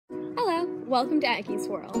Welcome to Aggie's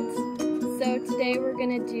World. So today we're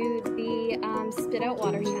gonna do the spit out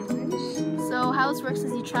water challenge. So how this works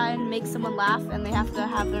is you try and make someone laugh and they have to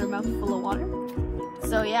have their mouth full of water.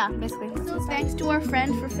 So yeah, basically. So thanks to our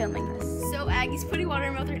friend for filming this. So Aggie's putting water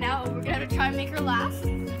in her mouth right now and we're gonna have to try and make her laugh.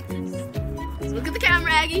 So look at the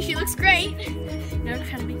camera, Aggie, she looks great. Now we're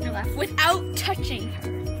trying to make her laugh without touching her.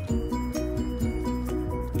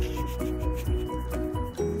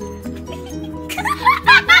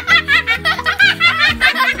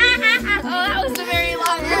 Oh, that was a very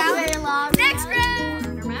long round. Very long. Next round.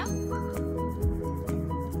 Her mouth.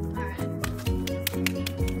 All right.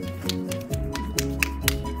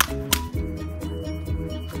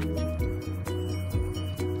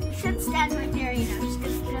 You shouldn't stand right there, you know, just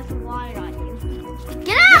because there's the water on you.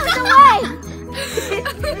 Get out of the way!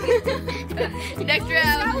 Next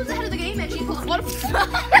round. Scar was ahead of the game and she pulled one.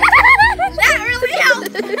 That really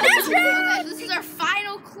helped. Next round. Okay, this is our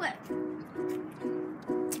final clip.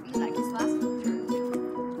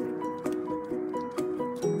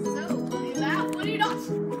 What do you not?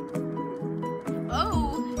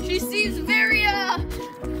 Oh, she seems very head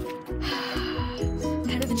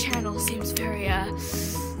of the channel seems very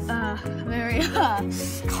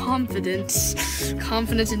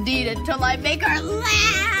confident indeed until I make her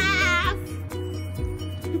laugh.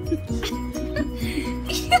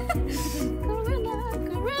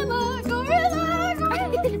 Gorilla.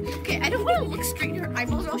 Okay, I don't want to look straight at her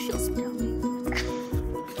eyeballs or else she'll spit on me.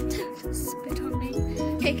 Spit on me.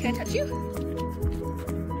 Okay, can I touch you?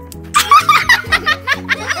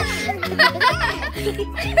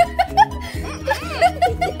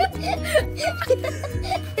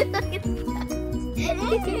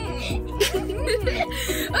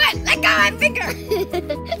 Okay, let go my finger.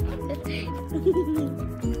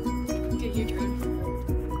 Get your turn.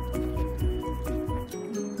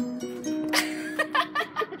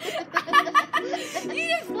 You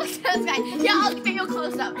just looked at this guy. Yeah, I'll get you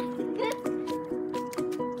close up.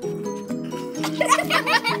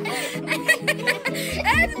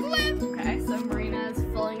 And flip. Okay, so Marina is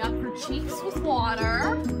filling up her cheeks with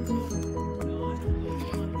water.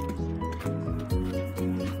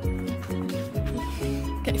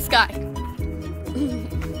 Okay, Sky.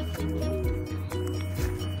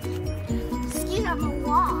 Excuse on the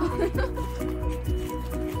wall.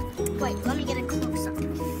 Wait, let me get a close up.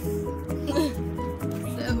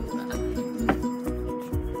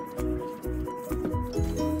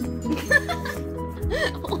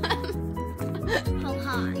 How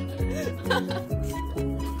high?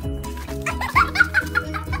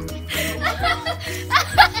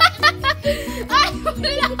 I put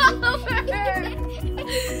it all over her.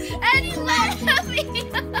 And he laughed at me.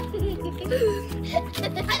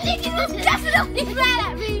 I think he was definitely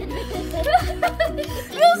mad at me.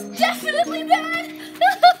 It was definitely bad.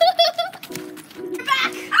 You're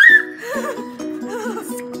back.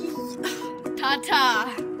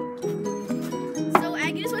 Ta-ta. So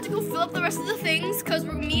Aggie just went to go fill up the rest of the things because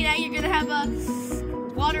me and Aggie are gonna have a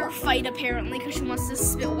water fight apparently because she wants to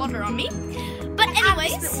spit water on me. But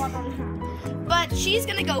anyways, but she's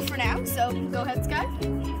gonna go for now. So go ahead, Sky.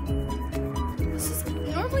 This is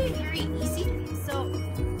normally very easy, so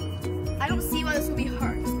I don't see why this will be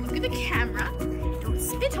hard. Just look at the camera. Don't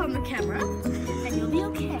spit on the camera, and you'll be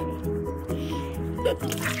okay.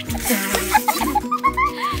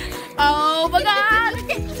 Oh my God!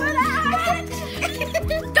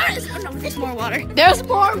 Oh no, there's more water. There's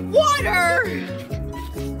more water!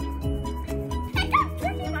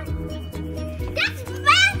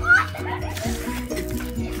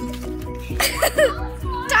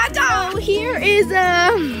 Tato, here is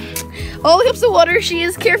all the cups of water. She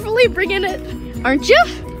is carefully bringing it, aren't you?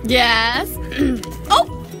 Yes. Oh!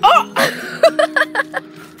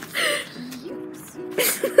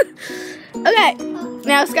 Okay,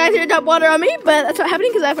 now Sky's gonna dump water on me, but that's not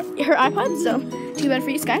happening because I have her iPod, so too bad for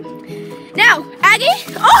you, Sky. Now, Aggie!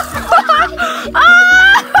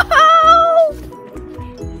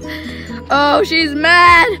 Oh, she's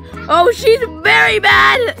mad! Oh, she's very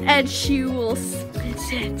mad! And she will spit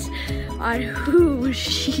it on who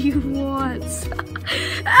she wants.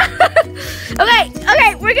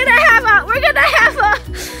 Okay, we're gonna have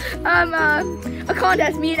a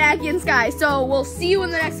contest, me and Aggie and Sky. So we'll see you in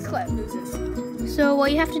the next clip. So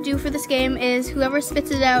what you have to do for this game is whoever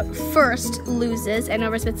spits it out first loses, and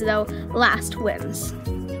whoever spits it out last wins.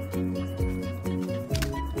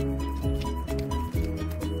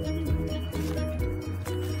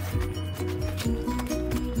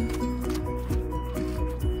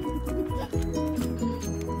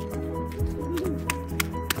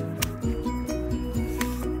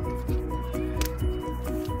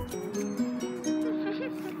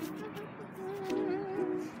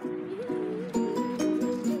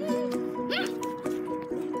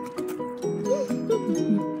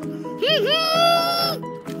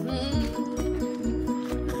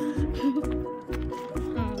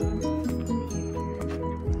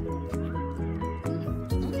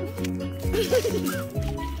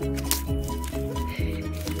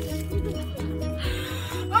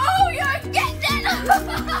 Oh, you're getting it!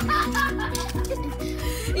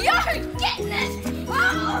 You're getting it!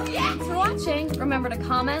 Oh, yes! Thanks for watching. Remember to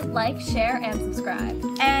comment, like, share, and subscribe.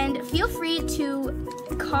 And feel free to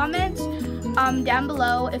comment down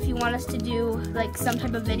below if you want us to do like some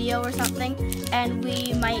type of video or something, and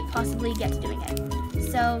we might possibly get to doing it.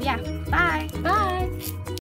 So yeah, bye! Bye!